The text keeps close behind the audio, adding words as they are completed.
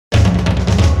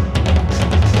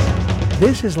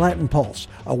This is Latin Pulse,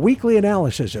 a weekly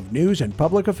analysis of news and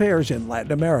public affairs in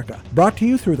Latin America, brought to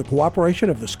you through the cooperation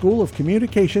of the School of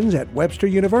Communications at Webster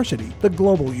University, the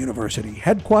global university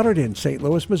headquartered in St.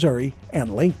 Louis, Missouri,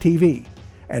 and Link TV.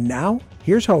 And now,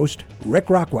 here's host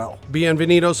Rick Rockwell.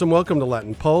 Bienvenidos and welcome to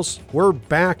Latin Pulse. We're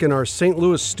back in our St.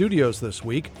 Louis studios this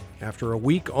week after a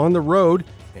week on the road,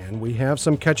 and we have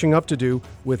some catching up to do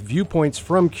with viewpoints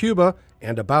from Cuba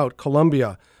and about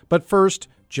Colombia. But first,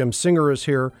 Jim Singer is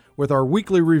here with our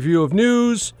weekly review of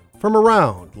news from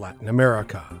around Latin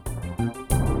America.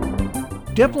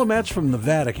 Diplomats from the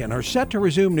Vatican are set to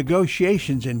resume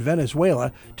negotiations in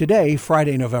Venezuela today,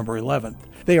 Friday, November 11th.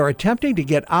 They are attempting to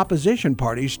get opposition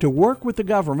parties to work with the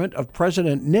government of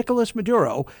President Nicolas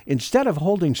Maduro instead of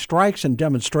holding strikes and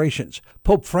demonstrations.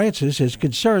 Pope Francis is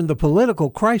concerned the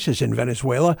political crisis in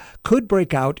Venezuela could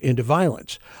break out into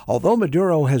violence. Although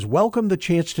Maduro has welcomed the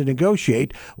chance to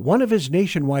negotiate, one of his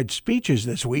nationwide speeches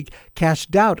this week cast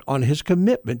doubt on his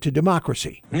commitment to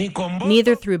democracy.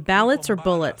 Neither through ballots or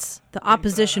bullets. The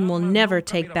opposition will never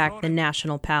take back the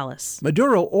national palace.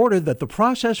 Maduro ordered that the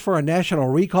process for a national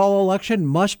recall election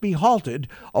must be halted,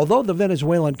 although the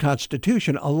Venezuelan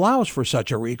constitution allows for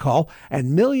such a recall,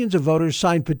 and millions of voters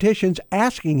signed petitions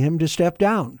asking him to step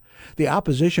down. The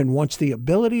opposition wants the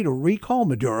ability to recall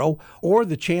Maduro or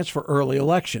the chance for early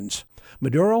elections.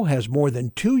 Maduro has more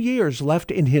than 2 years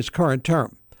left in his current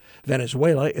term.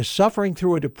 Venezuela is suffering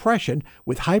through a depression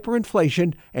with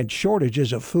hyperinflation and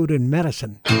shortages of food and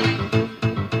medicine.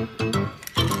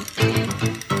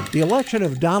 The election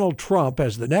of Donald Trump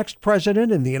as the next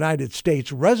president in the United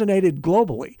States resonated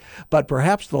globally, but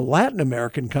perhaps the Latin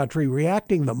American country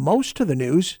reacting the most to the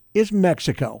news is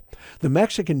Mexico. The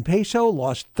Mexican peso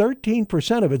lost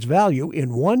 13% of its value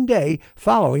in one day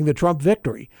following the Trump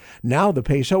victory. Now the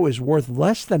peso is worth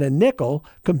less than a nickel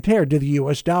compared to the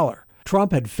U.S. dollar.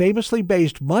 Trump had famously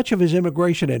based much of his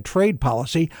immigration and trade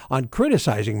policy on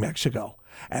criticizing Mexico.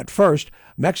 At first,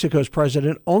 Mexico's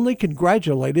president only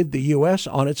congratulated the U.S.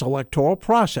 on its electoral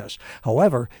process.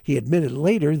 However, he admitted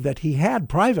later that he had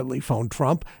privately phoned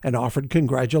Trump and offered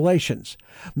congratulations.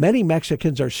 Many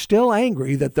Mexicans are still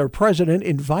angry that their president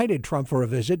invited Trump for a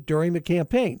visit during the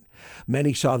campaign.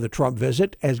 Many saw the Trump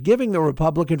visit as giving the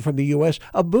Republican from the U.S.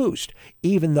 a boost,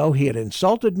 even though he had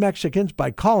insulted Mexicans by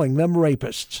calling them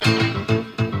rapists.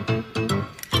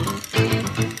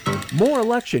 More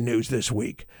election news this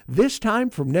week, this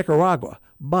time from Nicaragua,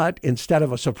 but instead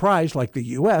of a surprise like the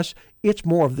U.S., it's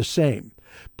more of the same.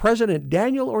 President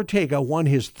Daniel Ortega won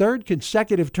his third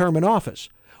consecutive term in office.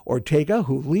 Ortega,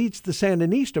 who leads the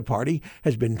Sandinista party,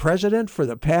 has been president for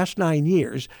the past 9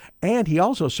 years, and he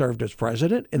also served as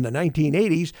president in the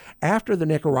 1980s after the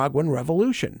Nicaraguan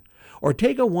Revolution.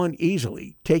 Ortega won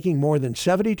easily, taking more than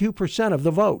 72% of the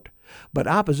vote. But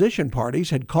opposition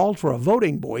parties had called for a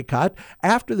voting boycott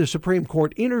after the Supreme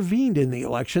Court intervened in the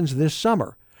elections this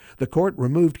summer. The court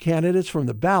removed candidates from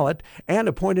the ballot and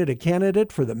appointed a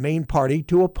candidate for the main party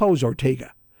to oppose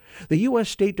Ortega. The U.S.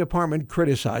 State Department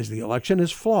criticized the election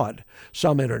as flawed.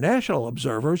 Some international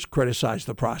observers criticized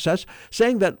the process,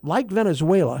 saying that, like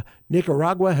Venezuela,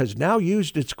 Nicaragua has now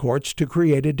used its courts to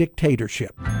create a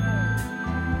dictatorship.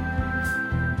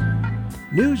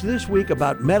 News this week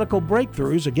about medical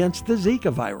breakthroughs against the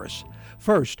Zika virus.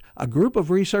 First, a group of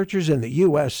researchers in the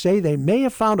U.S. say they may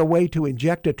have found a way to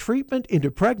inject a treatment into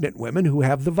pregnant women who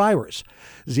have the virus.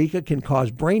 Zika can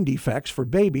cause brain defects for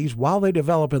babies while they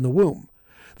develop in the womb.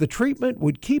 The treatment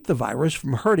would keep the virus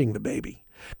from hurting the baby.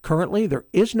 Currently, there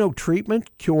is no treatment,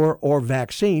 cure, or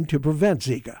vaccine to prevent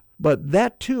Zika. But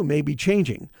that, too, may be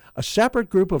changing. A separate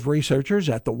group of researchers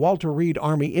at the Walter Reed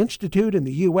Army Institute in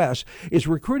the U.S. is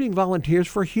recruiting volunteers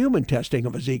for human testing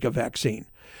of a Zika vaccine.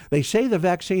 They say the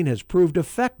vaccine has proved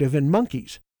effective in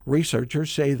monkeys.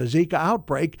 Researchers say the Zika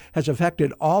outbreak has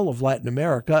affected all of Latin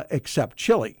America except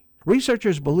Chile.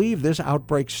 Researchers believe this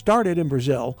outbreak started in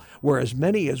Brazil, where as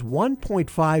many as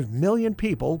 1.5 million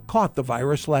people caught the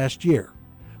virus last year.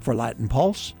 For Latin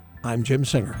Pulse, I'm Jim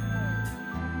Singer.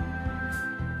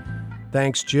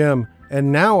 Thanks, Jim.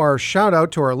 And now our shout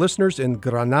out to our listeners in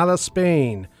Granada,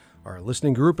 Spain. Our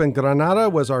listening group in Granada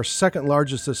was our second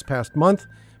largest this past month,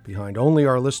 behind only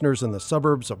our listeners in the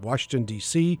suburbs of Washington,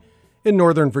 D.C. in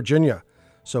Northern Virginia.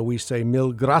 So we say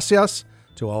mil gracias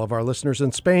to all of our listeners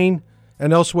in Spain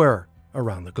and elsewhere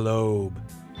around the globe.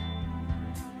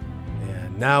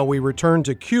 And now we return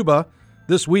to Cuba.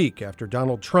 This week, after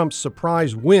Donald Trump's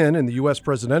surprise win in the U.S.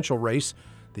 presidential race,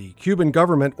 the Cuban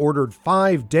government ordered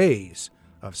 5 days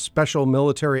of special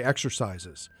military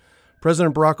exercises.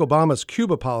 President Barack Obama's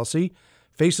Cuba policy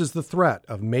faces the threat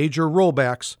of major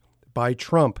rollbacks by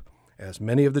Trump, as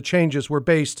many of the changes were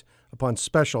based upon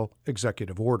special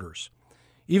executive orders.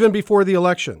 Even before the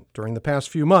election, during the past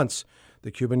few months,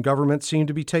 the Cuban government seemed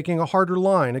to be taking a harder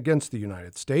line against the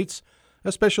United States,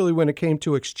 especially when it came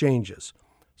to exchanges.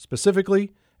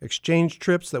 Specifically, exchange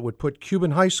trips that would put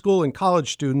Cuban high school and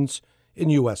college students in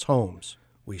U.S. homes.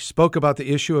 We spoke about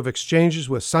the issue of exchanges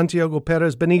with Santiago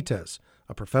Perez Benitez,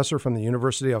 a professor from the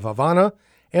University of Havana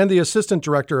and the assistant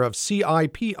director of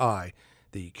CIPI,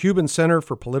 the Cuban Center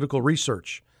for Political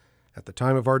Research. At the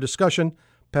time of our discussion,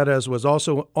 Perez was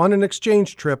also on an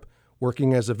exchange trip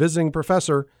working as a visiting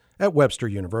professor at Webster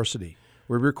University.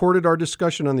 We recorded our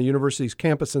discussion on the university's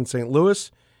campus in St.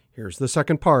 Louis. Here's the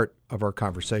second part of our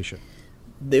conversation.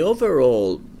 The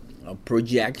overall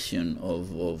projection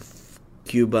of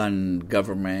Cuban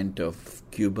government, of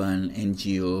Cuban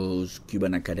NGOs,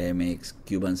 Cuban academics,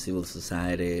 Cuban civil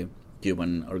society,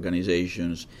 Cuban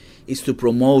organizations, is to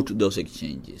promote those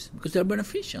exchanges because they're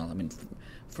beneficial. I mean,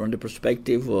 from the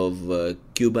perspective of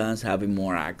Cubans having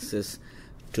more access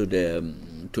to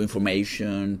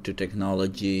information, to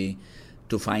technology,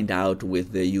 to find out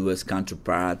with the U.S.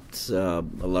 counterparts a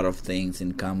lot of things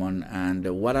in common.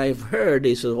 And what I've heard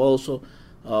is also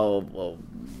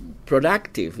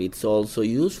productive. It's also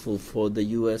useful for the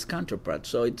U.S. counterparts.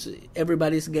 So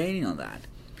everybody's gaining on that.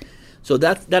 So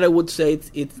that I would say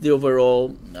it's the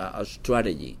overall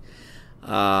strategy.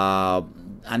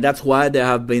 And that's why there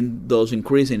have been those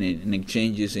increasing in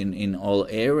exchanges in all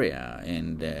area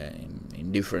and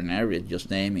in different areas, just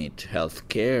name it,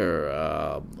 healthcare,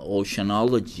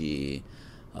 oceanology,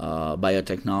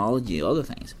 biotechnology, other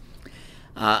things.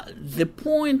 The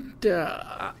point,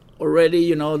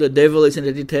 already, the devil is in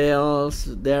the details.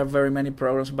 There are very many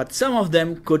programs, but some of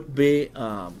them could be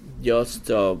just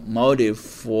a motive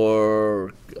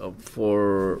for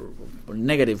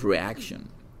negative reaction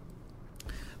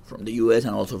from the U.S.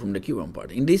 and also from the Cuban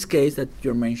part. In this case that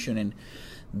you're mentioning,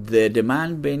 the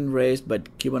demand being raised by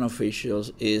Cuban officials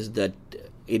is that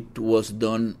it was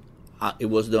done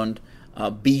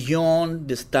beyond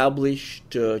the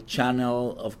established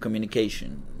channel of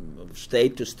communication,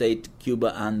 state to state,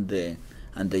 Cuba and the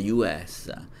U.S.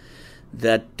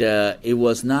 That it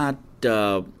was not.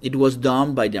 It was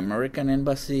done by the American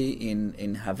embassy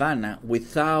in Havana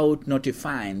without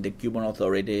notifying the Cuban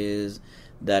authorities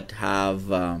that have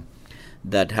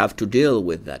to deal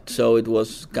with that. So it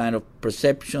was kind of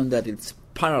perception that it's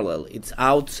parallel, it's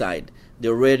outside the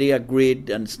already agreed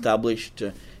and established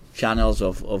channels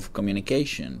of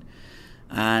communication.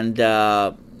 And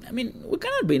we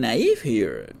cannot be naive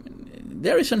here.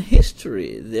 There is an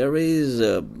history.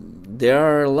 There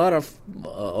are a lot of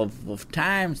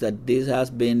times that this has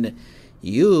been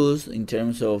used in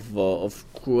terms of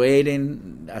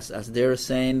creating, as they're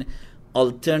saying,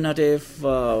 alternative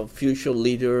future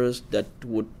leaders that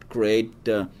would create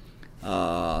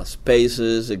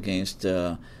spaces against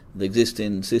the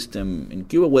existing system in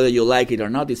Cuba. Whether you like it or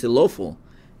not, it's lawful.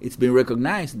 It's been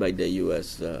recognized by the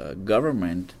U.S.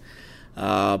 Government.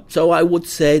 So I would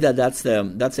say that that's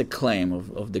a claim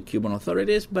of the Cuban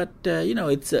authorities, but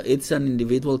it's an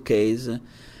individual case,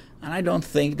 and I don't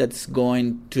think that's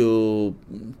going to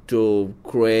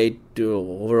create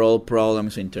overall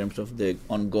problems in terms of the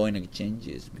ongoing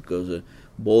exchanges, because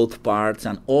both parts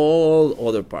and all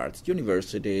other parts,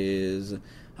 universities,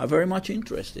 are very much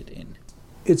interested in.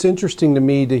 It's interesting to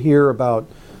me to hear about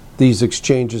these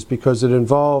exchanges because it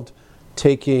involved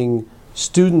taking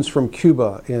students from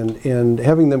Cuba and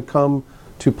having them come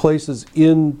to places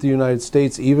in the United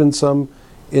States, even some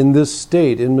in this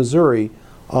state, in Missouri,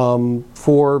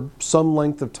 for some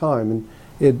length of time. And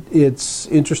it's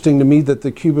interesting to me that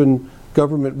the Cuban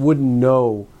government wouldn't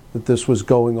know that this was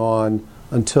going on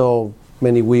until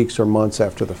many weeks or months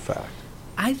after the fact.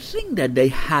 I think that they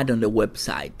had on the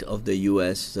website of the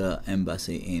U.S.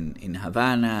 Embassy in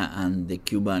Havana, and the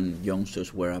Cuban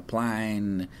youngsters were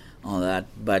applying on that.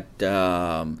 But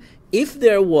if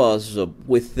there was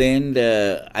within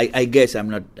the, I guess I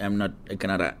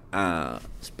cannot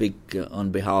speak on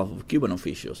behalf of Cuban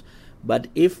officials. But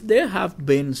if they have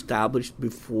been established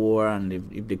before, and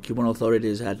if the Cuban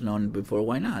authorities had known before,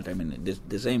 why not? I mean,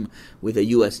 the same with the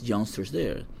U.S. youngsters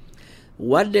there.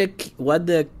 What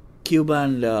the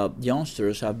Cuban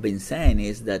youngsters have been saying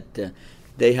is that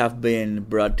they have been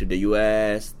brought to the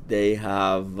U.S. They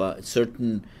have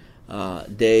certain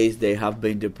days they have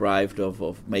been deprived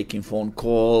of making phone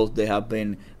calls. They have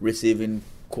been receiving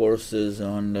courses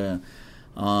on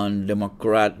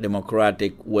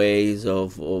democratic ways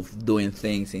of doing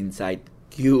things inside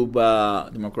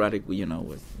Cuba, democratic,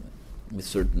 with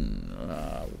certain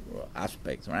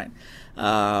aspects, right?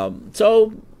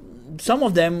 So some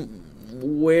of them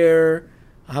were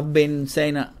have been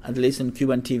saying, at least on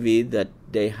Cuban TV, that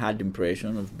they had the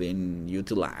impression of being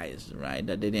utilized, right?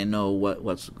 That they didn't know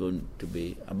what's going to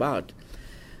be about.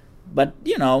 But,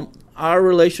 our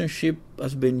relationship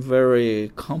has been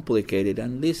very complicated,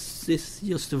 and this is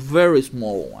just a very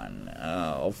small one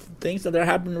of things that are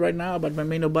happening right now, but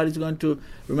maybe nobody's going to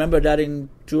remember that in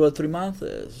 2 or 3 months.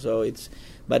 So it's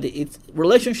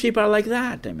relationships are like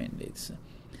that. I mean,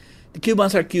 the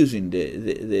Cubans are accusing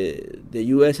the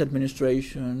U.S.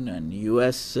 administration and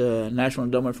U.S. National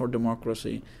Endowment for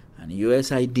Democracy and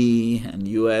USAID and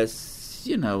U.S.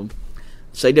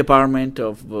 State Department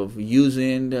of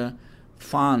using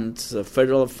funds,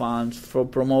 federal funds, for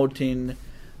promoting,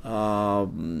 I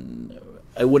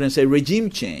wouldn't say regime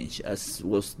change as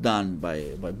was done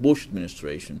by Bush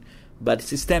administration, but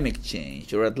systemic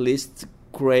change, or at least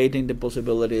creating the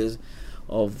possibilities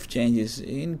of changes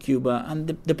in Cuba. And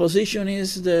the position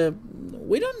is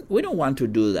we don't want to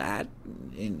do that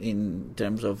in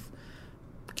terms of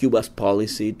Cuba's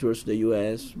policy towards the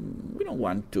U.S. We don't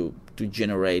want to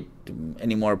generate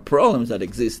any more problems that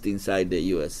exist inside the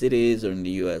U.S. cities or in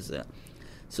the U.S.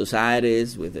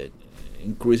 Societies with the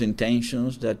increasing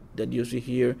tensions that you see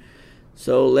here.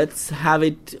 So let's have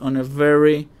it on a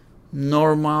very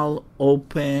normal,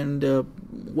 open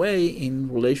way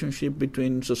in relationship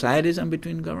between societies and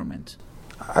between governments.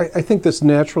 I think this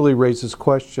naturally raises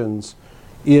questions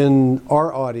in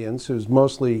our audience, who's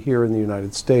mostly here in the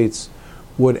United States,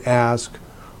 would ask,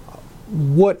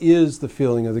 what is the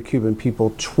feeling of the Cuban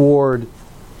people toward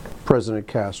President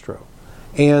Castro?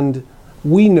 And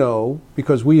we know,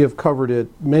 because we have covered it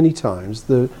many times,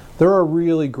 there are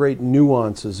really great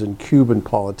nuances in Cuban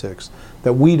politics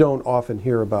that we don't often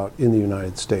hear about in the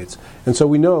United States. And so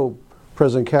we know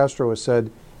President Castro has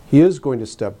said he is going to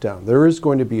step down. There is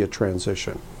going to be a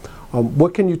transition.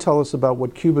 What can you tell us about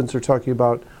what Cubans are talking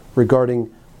about regarding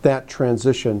that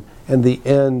transition and the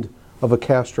end of a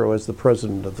Castro as the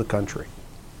president of the country?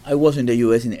 I was in the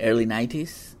U.S. in the early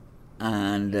 90s,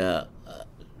 and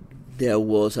there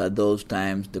was at those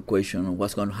times the question of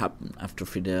what's going to happen after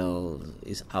Fidel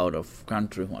is out of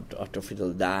country, after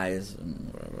Fidel dies.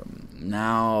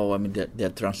 Now, I mean, the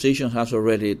transition has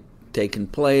already taken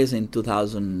place in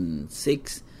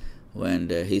 2006 when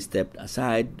he stepped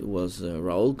aside. Was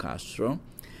Raúl Castro,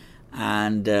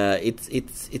 and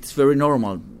it's very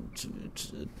normal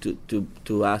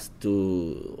to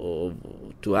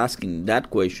asking that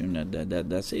question.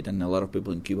 That's it, and a lot of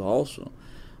people in Cuba also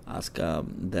ask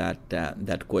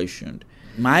that question.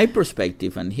 My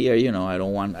perspective, and here I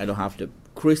don't have the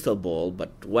crystal ball, but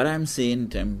what I'm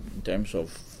seeing in terms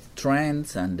of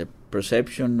trends and the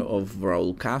perception of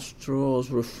Raúl Castro's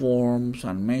reforms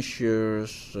and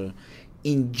measures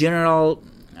in general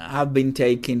have been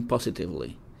taken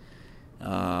positively.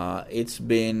 It's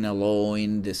been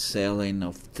allowing the selling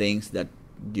of things that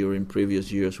during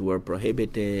previous years were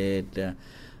prohibited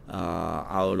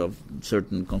out of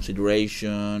certain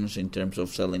considerations in terms of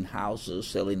selling houses,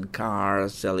 selling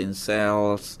cars, selling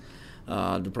cells,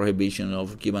 the prohibition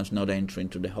of Cubans not entering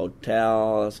to the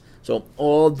hotels. So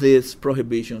all these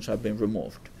prohibitions have been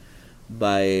removed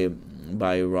by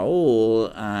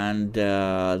Raúl, and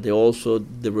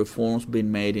the reforms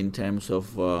been made in terms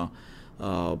of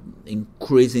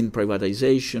increasing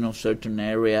privatization of certain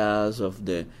areas of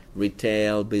the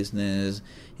retail business,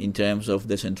 in terms of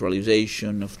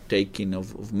decentralization of taking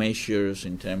of measures,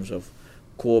 in terms of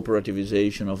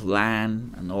cooperativization of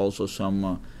land, and also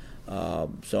some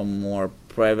more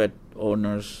private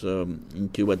owners in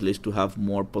Cuba, at least, to have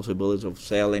more possibilities of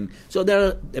selling. So there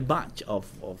are a bunch of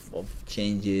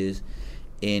changes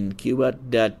in Cuba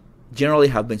that generally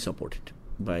have been supported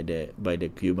by the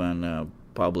Cuban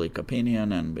public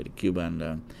opinion and by the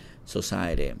Cuban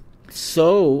society.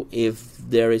 So if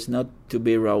there is not to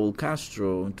be Raúl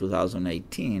Castro in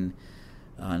 2018,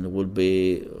 and would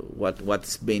be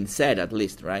what's been said, at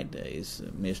least, right, is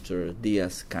Mr.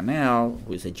 Diaz-Canel,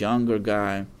 who is a younger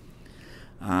guy,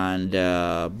 and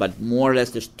but more or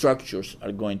less the structures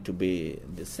are going to be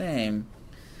the same.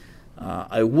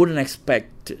 I wouldn't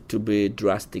expect to be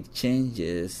drastic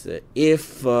changes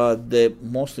if the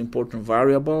most important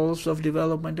variables of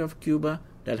development of Cuba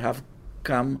that have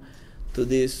come to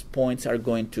these points are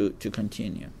going to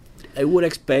continue. I would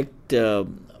expect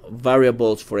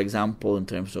variables, for example, in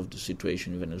terms of the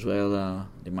situation in Venezuela.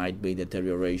 There might be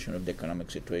deterioration of the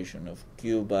economic situation of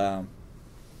Cuba,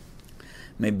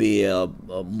 maybe a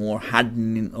more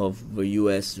hardening of the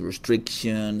U.S.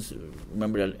 restrictions.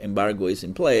 Remember that embargo is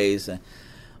in place.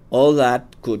 All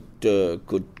that could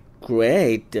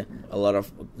create a lot of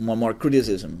more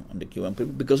criticism on the Cuban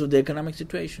people because of the economic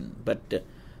situation. But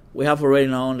we have already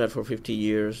known that for 50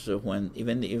 years, when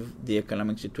even if the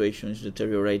economic situation is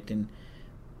deteriorating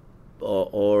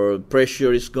or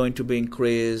pressure is going to be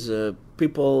increased,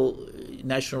 people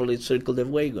naturally circle their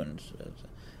wagons,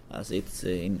 as it's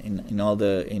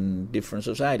in different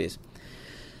societies.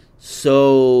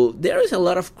 So there is a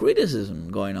lot of criticism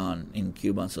going on in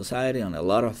Cuban society on a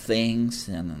lot of things,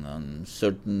 and on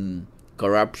certain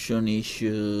corruption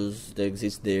issues that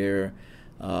exist there,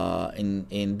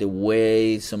 in the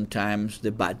way sometimes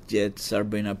the budgets are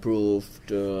being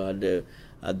approved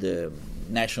at the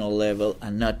national level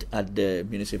and not at the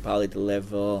municipality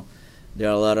level. There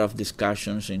are a lot of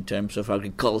discussions in terms of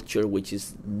agriculture, which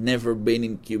has never been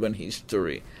in Cuban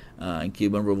history, in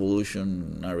Cuban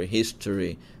revolutionary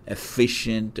history,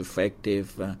 efficient,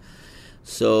 effective.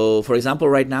 So, for example,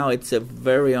 right now it's a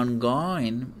very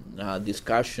ongoing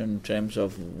discussion in terms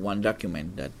of one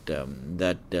document that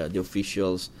the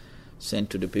officials sent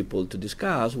to the people to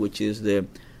discuss, which is the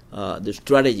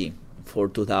strategy for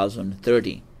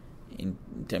 2030 in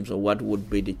terms of what would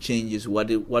be the changes, what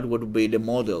would be the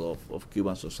model of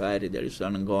Cuban society. There is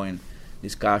an ongoing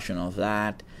discussion of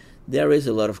that. There is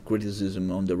a lot of criticism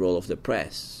on the role of the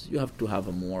press. You have to have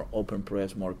a more open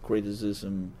press, more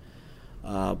criticism.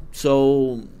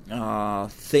 So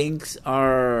things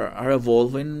are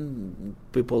evolving.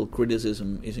 People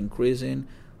criticism is increasing.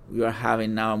 We are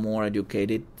having now a more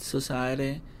educated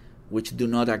society, which do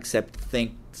not accept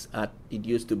things as it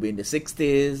used to be in the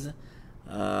 60s.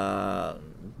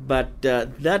 But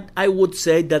that, I would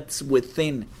say, that's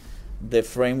within the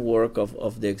framework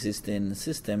of the existing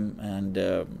system. And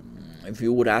if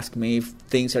you would ask me if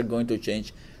things are going to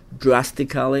change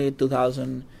drastically in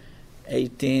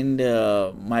 2018,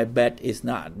 my bet is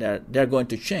not. They're going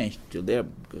to change to there,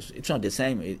 because it's not the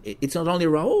same. It's not only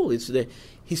Raúl, it's the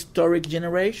historic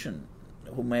generation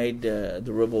who made the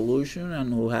revolution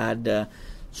and who had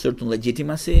certain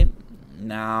legitimacy.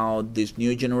 Now this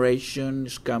new generation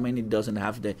is coming. It doesn't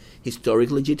have the historic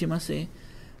legitimacy,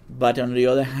 but on the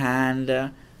other hand,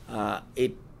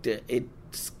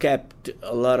 it's kept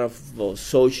a lot of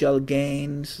social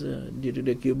gains due to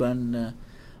the Cuban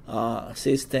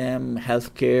system,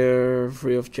 healthcare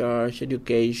free of charge,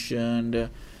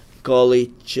 education,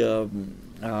 college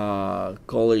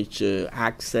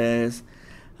access,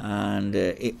 and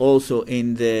also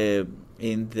in the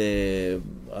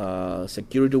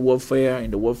security warfare, in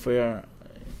the welfare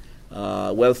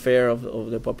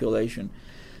of the population.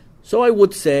 So I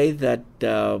would say that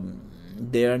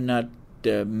there are not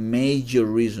major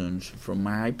reasons, from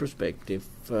my perspective,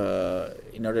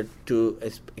 in order to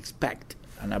expect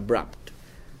an abrupt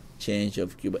change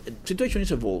of Cuba. The situation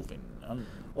is evolving.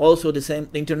 Also, the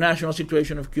international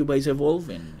situation of Cuba is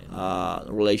evolving.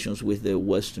 Relations with the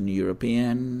Western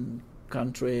European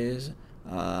countries.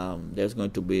 There's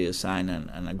going to be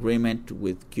an agreement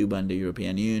with Cuba and the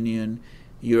European Union.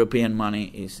 European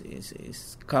money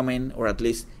is coming, or at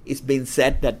least it's been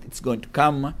said that it's going to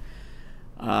come.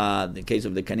 The case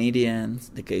of the Canadians,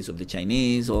 the case of the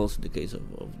Chinese, also the case of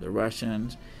the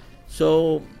Russians.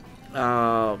 So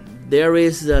there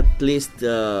is at least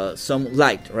some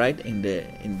light, right, in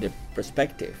the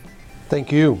perspective.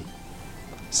 Thank you.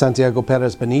 Santiago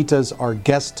Perez Benitez, our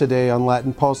guest today on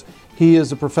Latin Pulse. He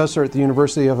is a professor at the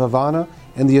University of Havana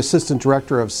and the assistant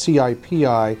director of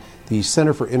CIPI, the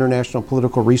Center for International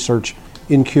Political Research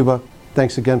in Cuba.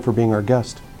 Thanks again for being our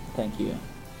guest. Thank you.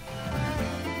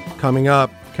 Coming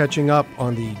up, catching up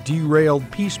on the derailed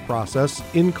peace process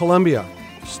in Colombia.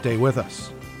 Stay with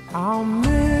us.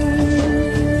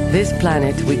 This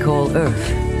planet we call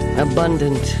Earth,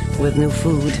 abundant with new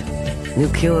food, new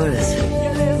cures,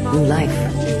 new life.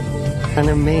 An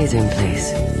amazing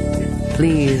place.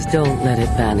 Please don't let it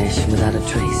vanish without a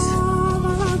trace.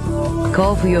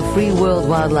 Call for your free World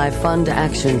Wildlife Fund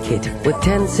Action Kit with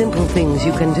 10 simple things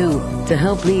you can do to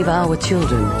help leave our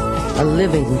children a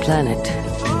living planet.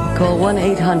 Call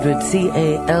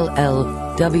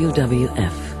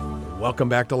 1-800-CALL-WWF. Welcome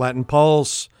back to Latin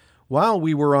Pulse. While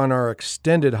we were on our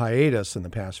extended hiatus in the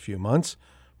past few months,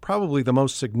 probably the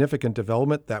most significant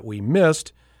development that we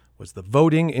missed was the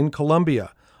voting in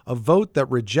Colombia, a vote that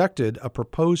rejected a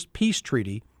proposed peace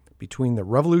treaty between the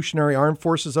Revolutionary Armed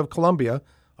Forces of Colombia,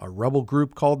 a rebel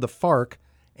group called the FARC,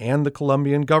 and the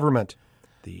Colombian government.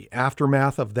 The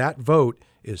aftermath of that vote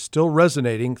is still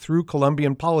resonating through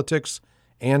Colombian politics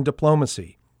and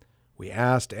diplomacy. We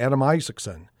asked Adam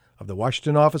Isaacson of the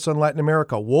Washington Office on Latin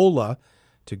America, WOLA,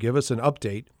 to give us an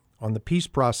update on the peace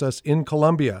process in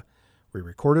Colombia. We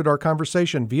recorded our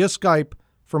conversation via Skype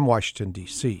from Washington,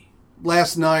 D.C.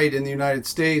 Last night in the United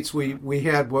States, we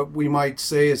had what we might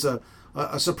say is a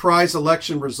surprise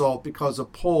election result because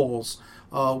of polls.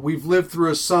 We've lived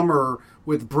through a summer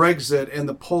with Brexit and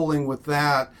the polling with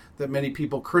that many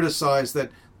people criticize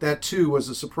that too was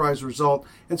a surprise result.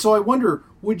 And so I wonder,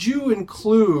 would you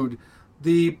include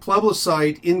the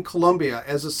plebiscite in Colombia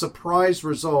as a surprise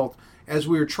result as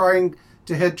we are trying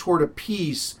to head toward a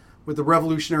peace with the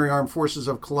Revolutionary Armed Forces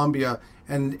of Colombia,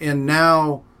 and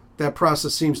now that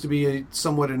process seems to be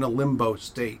somewhat in a limbo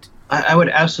state? I would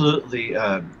absolutely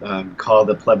call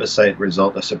the plebiscite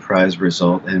result a surprise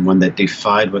result, and one that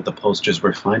defied what the pollsters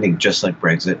were finding, just like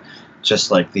Brexit,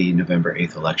 just like the November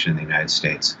 8th election in the United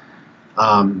States.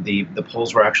 The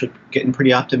polls were actually getting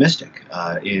pretty optimistic.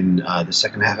 In the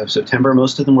second half of September,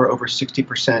 most of them were over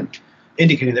 60%,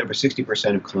 indicating that over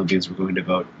 60% of Colombians were going to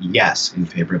vote yes in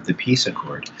favor of the peace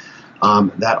accord.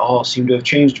 That all seemed to have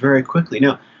changed very quickly.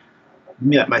 Now,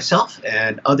 myself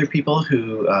and other people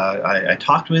who I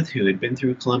talked with who had been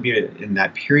through Colombia in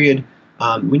that period,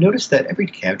 we noticed that every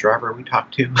cab driver we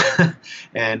talked to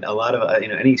and a lot of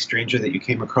any stranger that you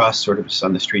came across sort of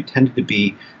on the street tended to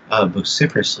be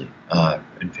vociferously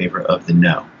in favor of the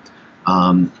no.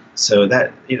 So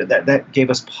that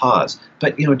gave us pause.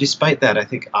 But despite that, I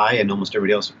think I and almost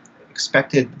everybody else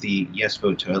expected the yes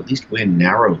vote to at least win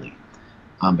narrowly.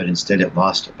 But instead it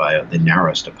lost by the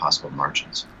narrowest of possible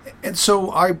margins. And so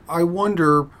I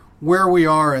wonder where we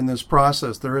are in this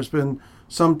process. There has been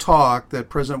some talk that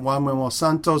President Juan Manuel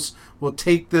Santos will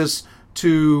take this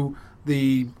to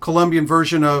the Colombian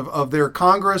version of their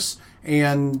Congress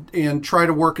and try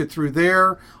to work it through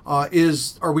there.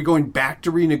 Are we going back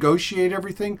to renegotiate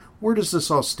everything? Where does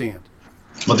this all stand?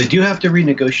 Well, they do have to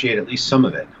renegotiate at least some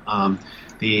of it.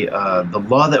 The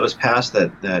law that was passed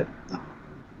that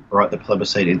brought the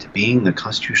plebiscite into being, the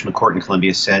Constitutional Court in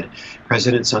Colombia said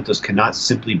President Santos cannot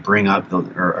simply bring up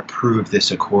or approve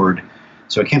this accord.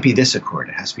 So it can't be this accord.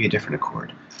 It has to be a different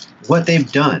accord. What they've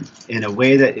done in a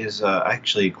way that is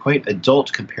actually quite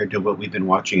adult compared to what we've been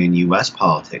watching in U.S.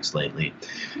 politics lately,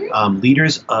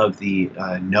 leaders of the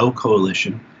No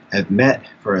coalition have met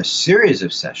for a series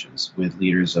of sessions with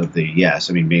leaders of the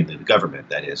yes, mainly the government,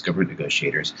 that is, government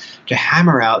negotiators, to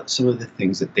hammer out some of the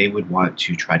things that they would want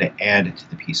to try to add to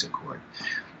the peace accord.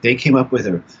 They came up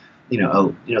with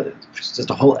just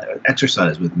a whole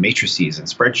exercise with matrices and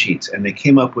spreadsheets, and they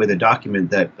came up with a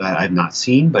document that I've not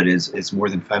seen, but is more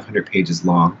than 500 pages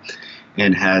long,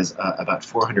 and has about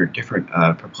 400 different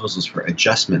proposals for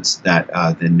adjustments that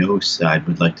the no side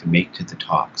would like to make to the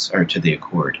talks or to the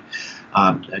accord.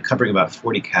 Covering about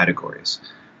 40 categories.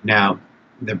 Now,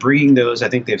 they're bringing those, I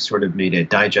think they've sort of made a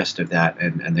digest of that,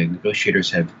 and the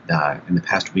negotiators have, in the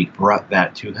past week, brought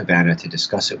that to Havana to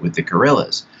discuss it with the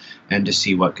guerrillas and to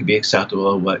see what could be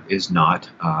acceptable, what is not.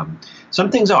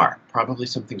 Some things are. Probably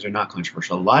some things are not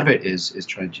controversial. A lot of it is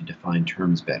trying to define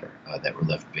terms better that were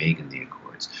left vague in the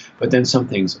accords. But then some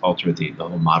things alter the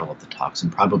whole model of the talks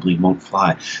and probably won't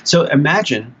fly. So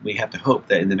imagine, we have to hope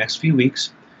that in the next few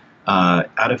weeks,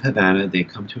 out of Havana, they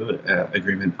come to an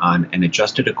agreement on an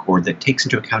adjusted accord that takes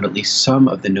into account at least some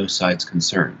of the no side's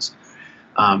concerns.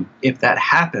 If that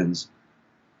happens,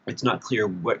 it's not clear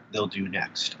what they'll do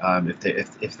next.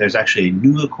 If there's actually a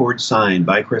new accord signed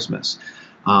by Christmas,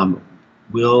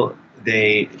 will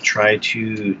they try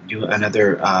to do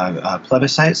another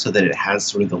plebiscite so that it has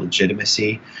sort of the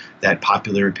legitimacy that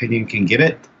popular opinion can give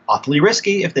it? Awfully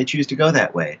risky if they choose to go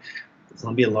that way.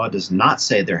 Colombian law does not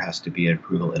say there has to be an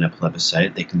approval in a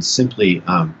plebiscite. They can simply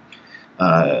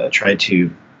try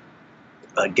to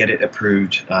get it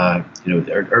approved,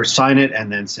 or sign it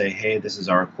and then say, hey, this is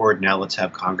our accord. Now let's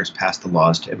have Congress pass the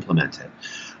laws to implement it.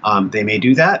 They may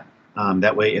do that.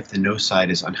 That way, if the no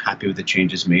side is unhappy with the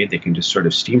changes made, they can just sort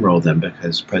of steamroll them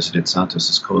because President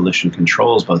Santos's coalition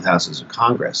controls both houses of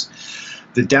Congress.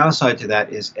 The downside to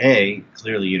that is, A,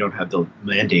 clearly you don't have the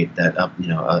mandate that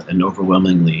an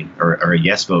overwhelmingly or a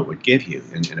yes vote would give you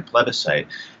in a plebiscite.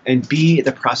 And B,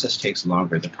 the process takes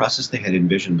longer. The process they had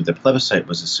envisioned with the plebiscite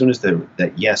was as soon as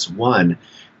that yes won,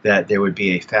 that there would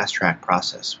be a fast-track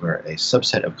process where a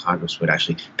subset of Congress would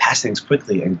actually pass things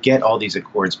quickly and get all these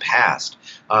accords passed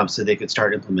so they could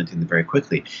start implementing them very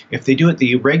quickly. If they do it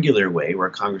the irregular way, where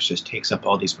Congress just takes up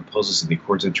all these proposals in the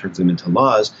accords and turns them into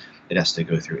laws, it has to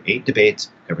go through 8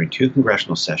 debates covering 2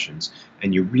 congressional sessions,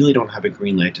 and you really don't have a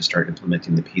green light to start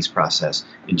implementing the peace process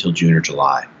until June or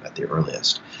July at the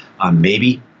earliest.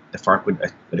 Maybe the FARC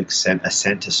would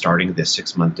assent to starting this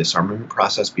 6-month disarmament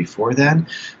process before then,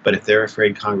 but if they're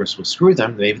afraid Congress will screw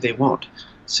them, maybe they won't.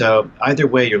 So either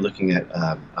way, you're looking at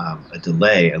a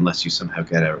delay unless you somehow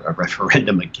get a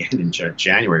referendum again in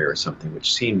January or something,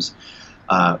 which seems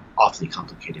awfully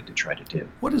complicated to try to do.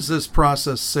 What does this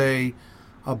process say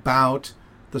about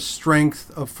the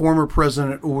strength of former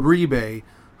President Uribe,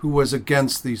 who was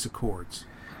against these accords?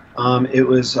 It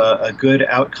was a good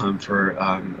outcome for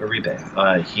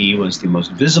Uribe. He was the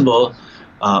most visible,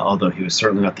 although he was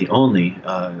certainly not the only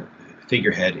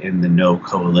figurehead in the no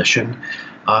coalition.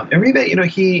 Uribe,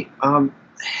 he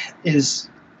is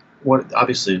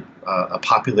obviously a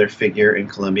popular figure in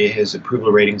Colombia. His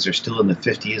approval ratings are still in the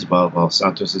 50s, while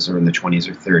Santos's are in the 20s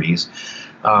or 30s.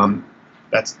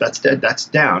 That's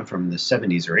down from the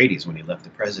 70s or 80s when he left the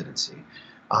presidency.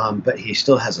 But he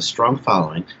still has a strong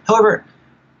following. However,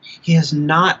 he has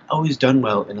not always done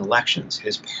well in elections.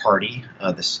 His party,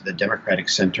 the Democratic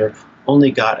Center,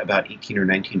 only got about 18 or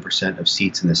 19% of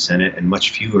seats in the Senate and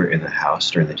much fewer in the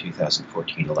House during the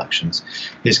 2014 elections.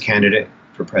 His candidate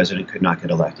for president could not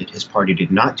get elected. His party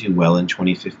did not do well in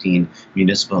 2015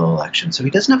 municipal elections, so he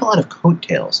doesn't have a lot of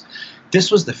coattails.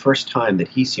 This was the first time that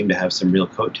he seemed to have some real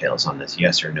coattails on this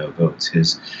yes or no votes.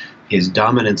 His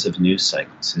dominance of news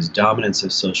cycles, his dominance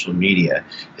of social media,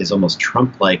 his almost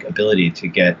Trump-like ability to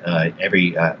get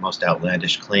every most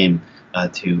outlandish claim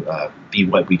to be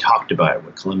what we talked about,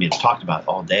 what Colombians talked about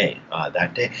all day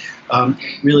that day,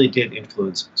 really did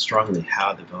influence strongly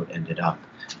how the vote ended up.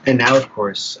 And now, of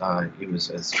course, it was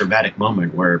a dramatic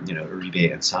moment where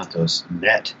Uribe and Santos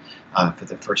met for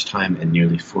the first time in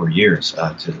nearly 4 years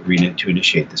to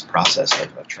initiate this process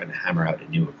of trying to hammer out a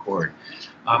new accord.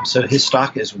 So his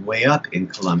stock is way up in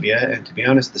Colombia, and to be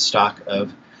honest, the stock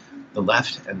of the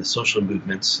left and the social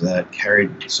movements that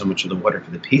carried so much of the water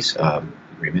for the peace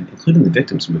agreement, including the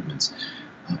victims' movements,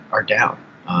 are down.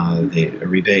 The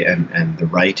Uribe and the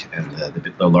right and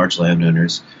the large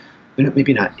landowners,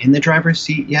 maybe not in the driver's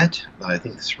seat yet. I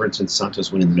think, for instance,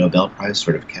 Santos winning the Nobel Prize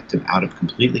sort of kept him out of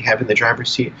completely having the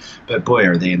driver's seat. But boy,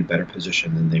 are they in a better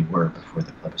position than they were before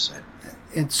the plebiscite.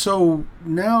 And so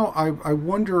now I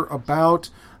wonder about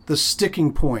the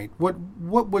sticking point. What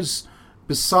was,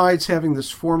 besides having this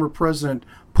former president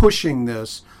pushing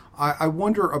this, I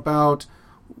wonder about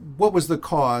what was the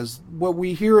cause. What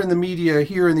we hear in the media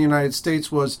here in the United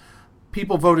States was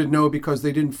people voted no because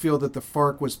they didn't feel that the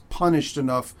FARC was punished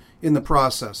enough in the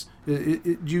process.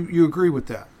 You agree with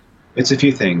that? It's a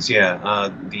few things, yeah.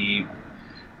 The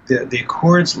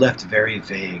accords left very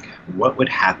vague what would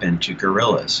happen to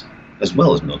guerrillas, as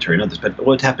well as military and others, but what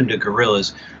would happen to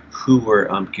guerrillas who were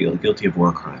guilty of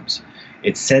war crimes.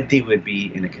 It said they would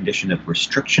be in a condition of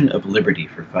restriction of liberty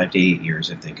for 5 to 8 years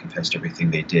if they confessed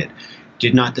everything they did.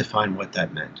 Did not define what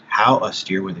that meant. How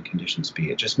austere would the conditions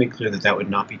be? It just made clear that that would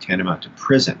not be tantamount to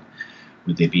prison.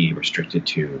 Would they be restricted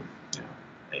to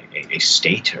a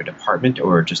state or department,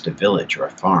 or just a village or a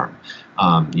farm?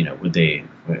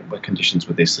 What conditions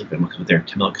would they sleep in? What would their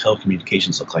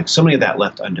telecommunications look like? So many of that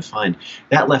left undefined.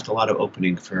 That left a lot of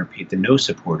opening for the no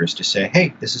supporters to say,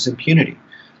 hey, this is impunity,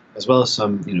 as well as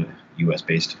some,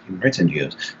 U.S.-based human rights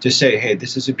NGOs, to say, hey,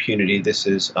 this is impunity, this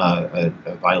is a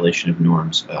violation of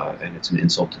norms, and it's an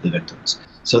insult to the victims.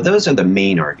 So those are the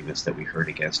main arguments that we heard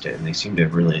against it, and they seem to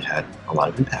have really had a lot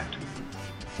of impact.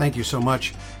 Thank you so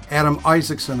much. Adam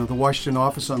Isaacson of the Washington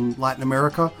Office on Latin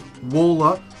America,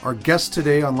 WOLA, our guest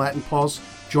today on Latin Pulse,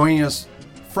 joining us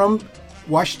from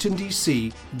Washington,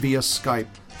 D.C. via Skype.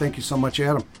 Thank you so much,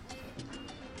 Adam.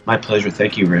 My pleasure.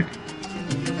 Thank you, Rick.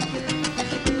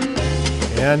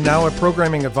 And now a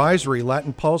programming advisory.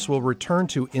 Latin Pulse will return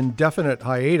to indefinite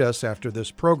hiatus after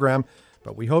this program,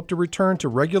 but we hope to return to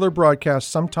regular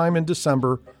broadcasts sometime in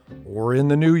December or in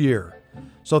the new year.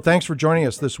 So thanks for joining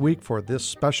us this week for this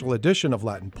special edition of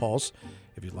Latin Pulse.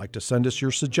 If you'd like to send us your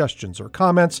suggestions or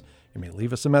comments, you may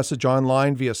leave us a message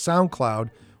online via SoundCloud,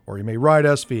 or you may write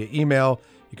us via email.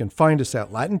 You can find us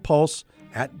at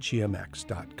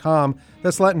latinpulse@gmx.com.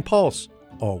 That's Latin Pulse,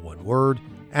 all one word,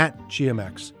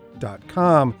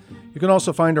 @gmx.com. You can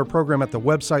also find our program at the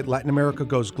website Latin America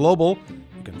Goes Global.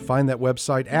 You can find that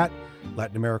website at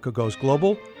Latin America Goes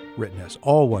Global, written as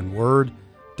all one word,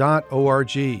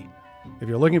 .org. If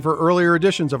you're looking for earlier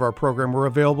editions of our program, we're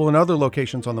available in other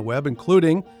locations on the web,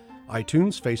 including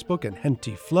iTunes, Facebook, and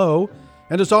Henti Flow.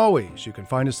 And as always, you can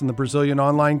find us in the Brazilian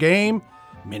online game,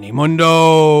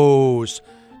 Minimundos.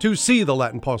 To see the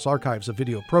Latin Pulse archives of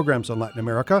video programs on Latin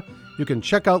America, you can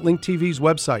check out Link TV's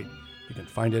website. You can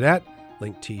find it at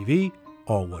linktv,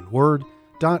 all one word,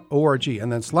 .org,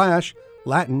 and then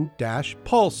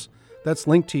 /Latin-Pulse. That's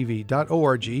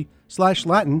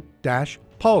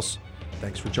linktv.org/Latin-Pulse.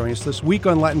 Thanks for joining us this week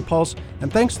on Latin Pulse,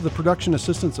 and thanks to the production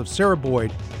assistance of Sarah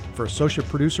Boyd. For associate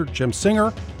producer Jim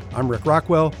Singer, I'm Rick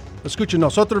Rockwell.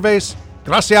 Escúchenos otra vez.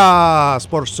 Gracias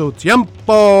por su tiempo.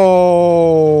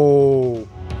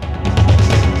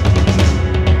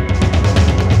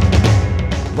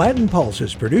 Latin Pulse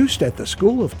is produced at the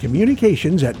School of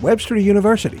Communications at Webster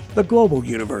University, the global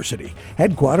university,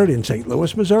 headquartered in St.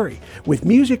 Louis, Missouri, with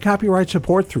music copyright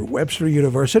support through Webster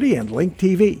University and Link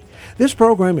TV. This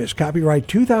program is copyright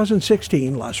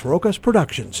 2016 Las Rocas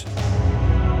Productions.